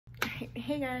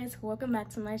Hey guys, welcome back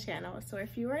to my channel. So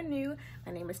if you are new,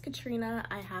 my name is Katrina.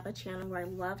 I have a channel where I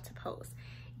love to post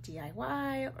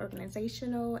DIY,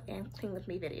 organizational, and clean with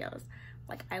me videos.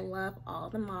 Like, I love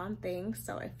all the mom things.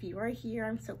 So if you are here,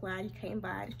 I'm so glad you came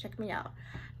by to check me out.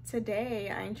 Today,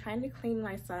 I'm trying to clean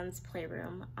my son's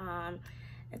playroom.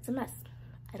 It's a mess.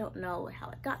 I don't know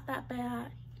how it got that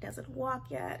bad. He doesn't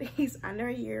walk yet. He's under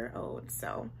a year old,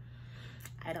 so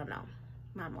I don't know.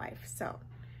 Mom life. So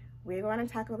we're going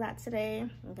to tackle that today.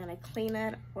 I'm going to clean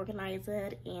it, organize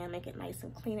it, and make it nice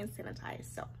and clean and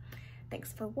sanitized. So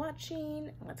thanks for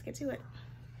watching. Let's get to it.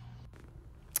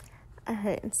 All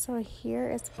right, so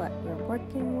here is what we're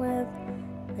working with.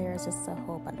 There's just a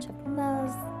whole bunch of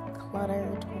mess,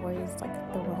 clutter, toys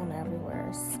like thrown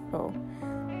everywhere. So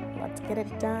let's get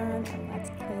it done and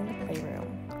let's clean the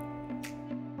playroom.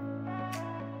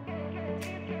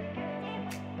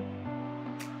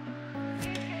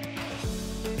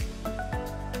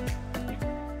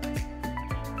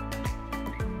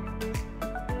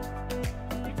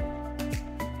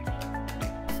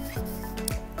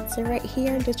 So right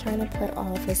here, I'm just trying to put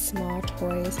all of his small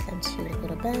toys into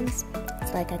little bins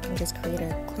so like I can just create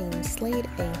a clean slate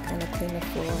and kind of clean the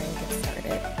floor and get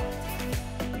started.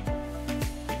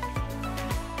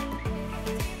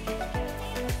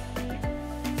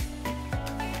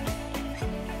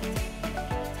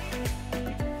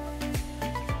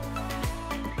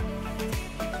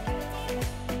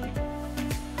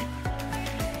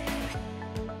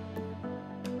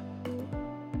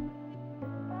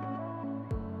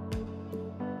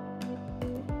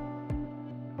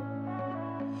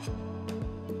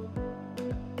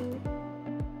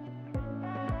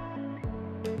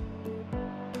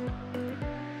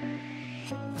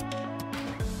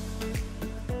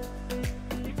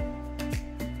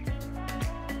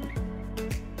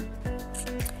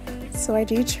 So I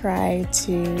do try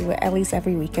to, at least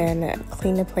every weekend,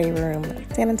 clean the playroom,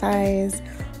 sanitize,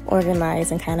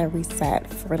 organize, and kind of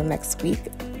reset for the next week.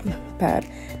 But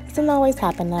it doesn't always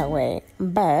happen that way.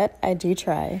 But I do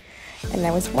try. And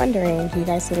I was wondering, do you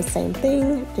guys do the same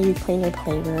thing? Do you clean your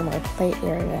playroom or play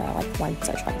area like once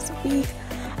or twice a week?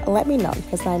 Let me know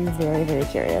because I'm very, very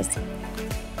curious.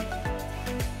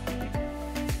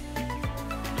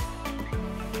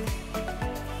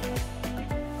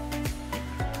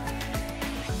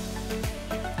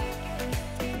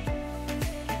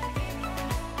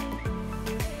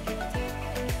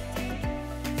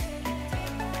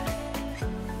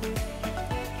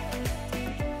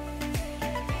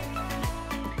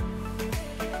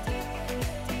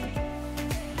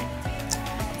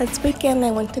 This weekend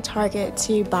I went to Target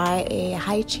to buy a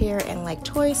high chair and like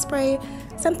toy spray,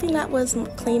 something that was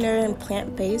cleaner and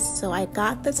plant-based. So I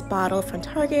got this bottle from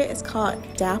Target. It's called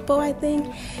Dapple, I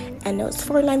think, and it was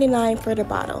 $4.99 for the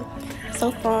bottle. So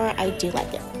far I do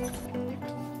like it.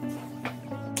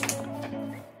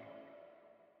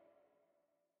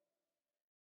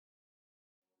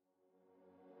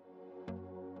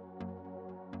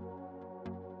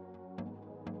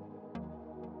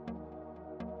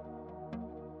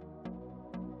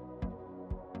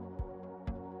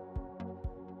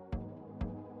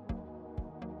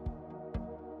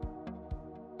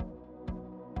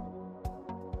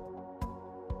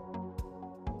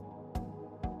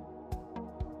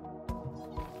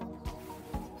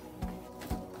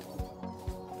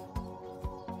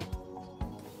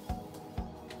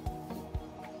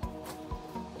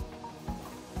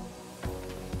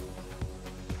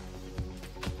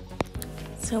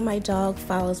 So my dog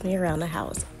follows me around the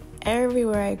house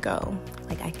everywhere I go.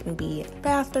 Like, I can be in the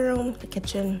bathroom, the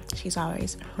kitchen, she's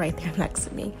always right there next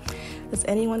to me. Does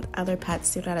anyone other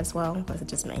pets do that as well, or is it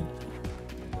just me?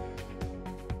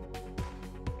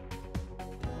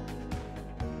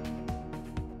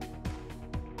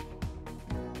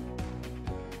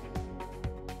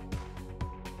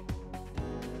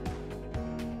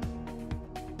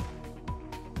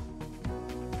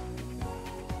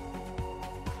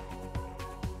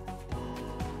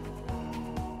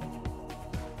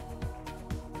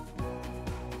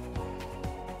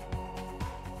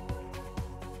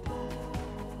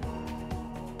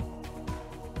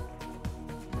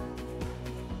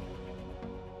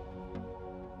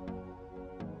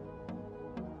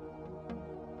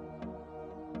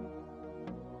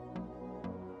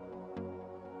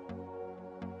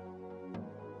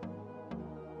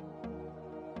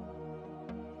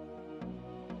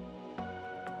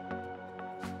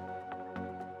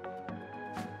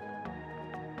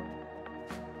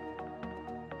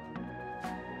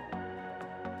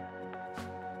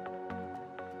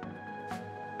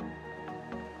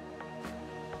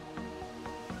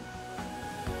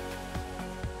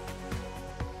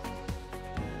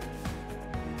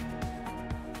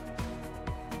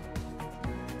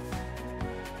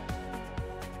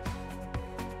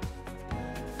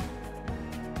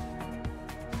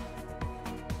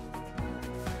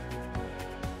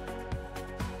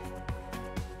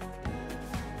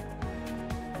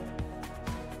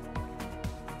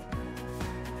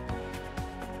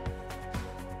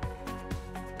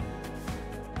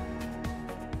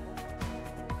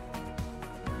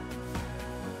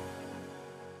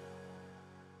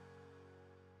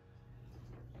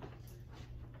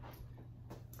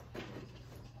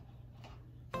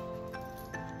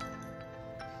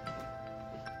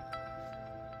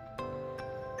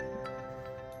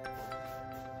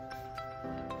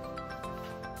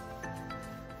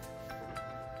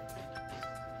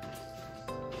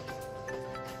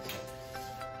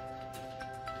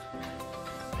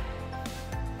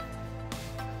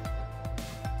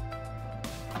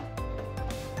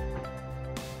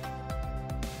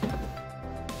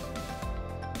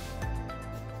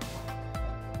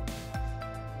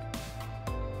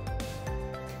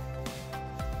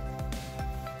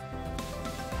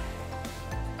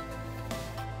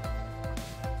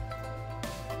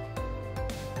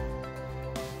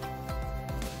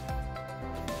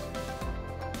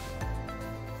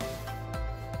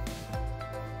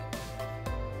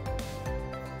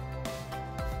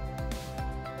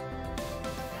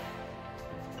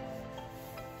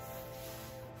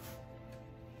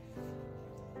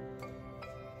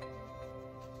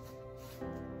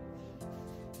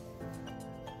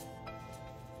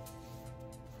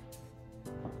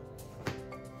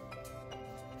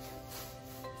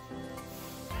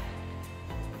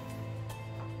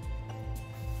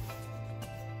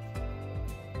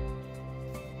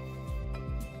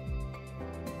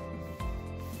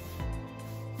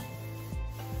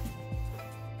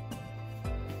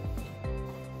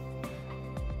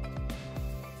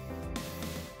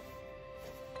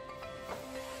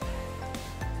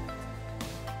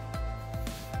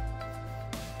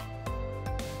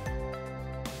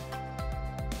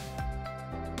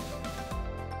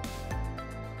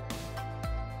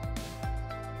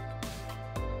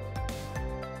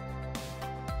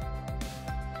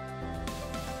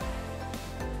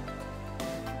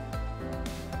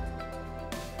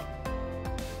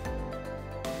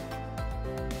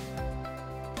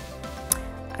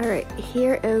 Alright,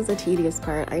 here is the tedious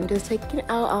part. I'm just taking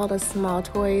out all the small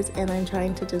toys and I'm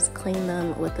trying to just clean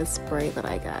them with the spray that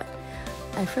I got.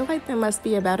 I feel like there must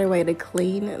be a better way to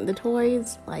clean the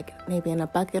toys, like maybe in a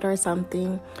bucket or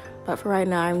something. But for right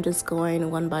now, I'm just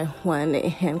going one by one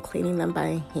and cleaning them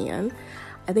by hand.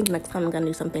 I think next time I'm going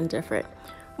to do something different.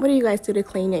 What do you guys do to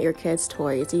clean your kids'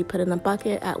 toys? Do you put it in a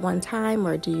bucket at one time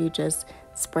or do you just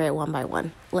spray it one by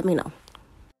one? Let me know.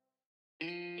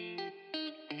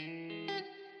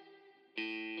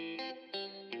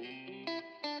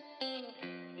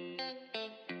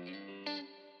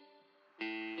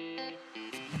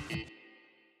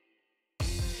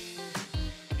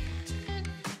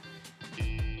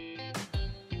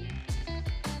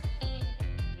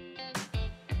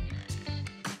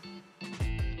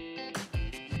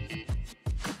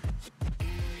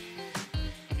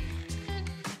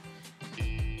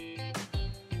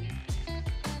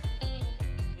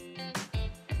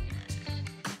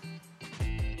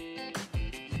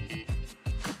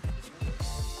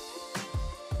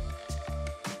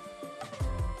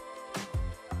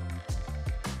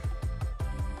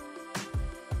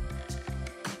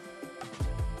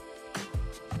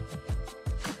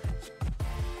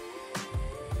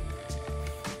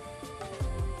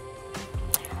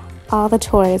 All the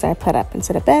toys are put up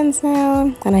into the bins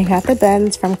now, and I got the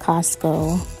bins from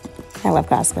Costco. I love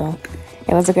Costco.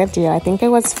 It was a good deal. I think it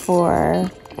was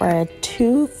for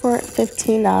two for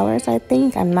 $15, I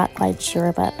think. I'm not quite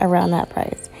sure, but around that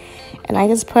price. And I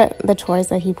just put the toys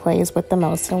that he plays with the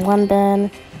most in one bin,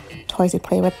 toys he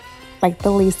plays with like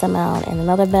the least amount in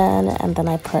another bin, and then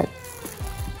I put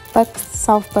books,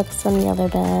 soft books in the other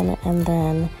bin, and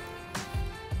then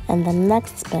in the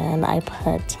next bin I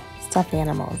put stuffed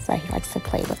animals that he likes to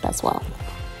play with as well.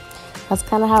 That's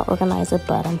kind of how I organize it,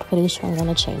 but I'm pretty sure I'm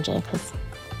going to change it because,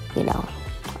 you know,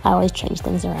 I always change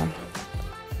things around.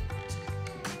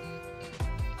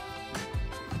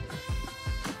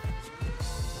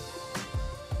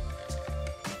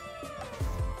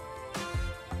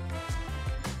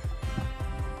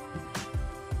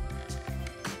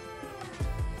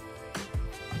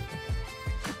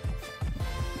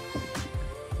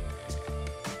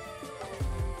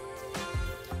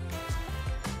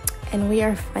 And we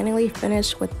are finally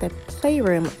finished with the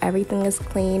playroom. Everything is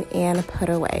clean and put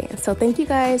away. So thank you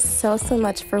guys so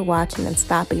much for watching and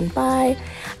stopping by.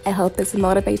 I hope this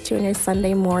motivates you on your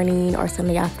Sunday morning or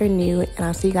Sunday afternoon. And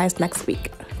I'll see you guys next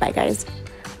week. Bye guys.